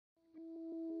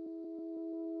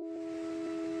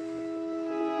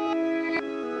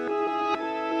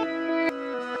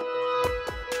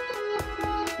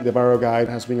The VarioGuide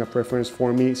has been a preference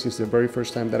for me since the very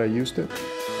first time that I used it.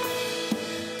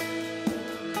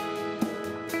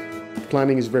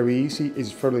 Planning is very easy,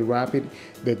 it's fairly rapid.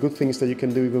 The good thing is that you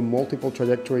can do even multiple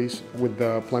trajectories with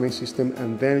the planning system,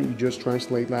 and then you just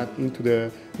translate that into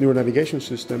the neuro-navigation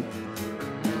system.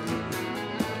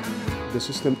 The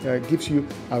system gives you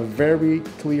a very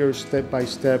clear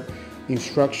step-by-step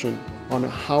instruction on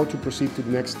how to proceed to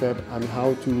the next step and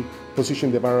how to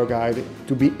position the VarioGuide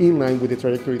to be in line with the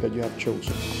trajectory that you have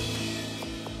chosen.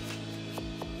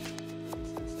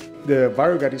 The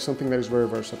VarioGuide is something that is very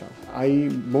versatile. I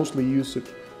mostly use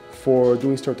it for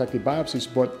doing stereotactic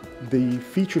biopsies, but the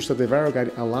features of the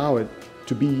VarioGuide allow it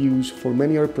to be used for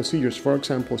many other procedures, for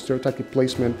example, stereotactic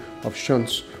placement of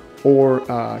shunts or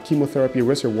chemotherapy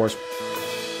reservoirs.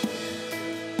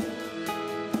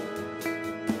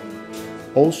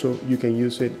 Also, you can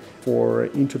use it for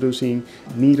introducing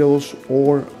needles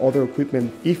or other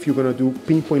equipment if you're going to do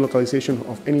pinpoint localization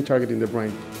of any target in the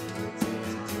brain.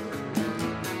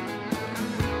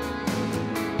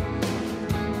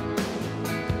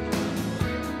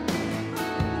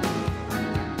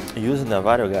 Using a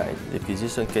VarioGuide, the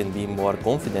physician can be more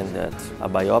confident that a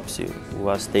biopsy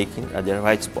was taken at the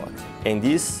right spot, and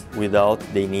this without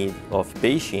the need of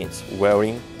patients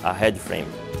wearing a head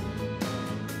frame.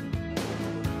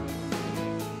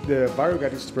 The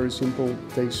VarioGuide is very simple,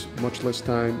 takes much less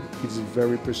time, it's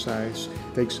very precise,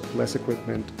 takes less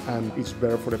equipment, and it's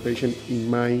better for the patient in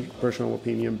my personal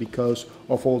opinion because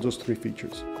of all those three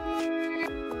features.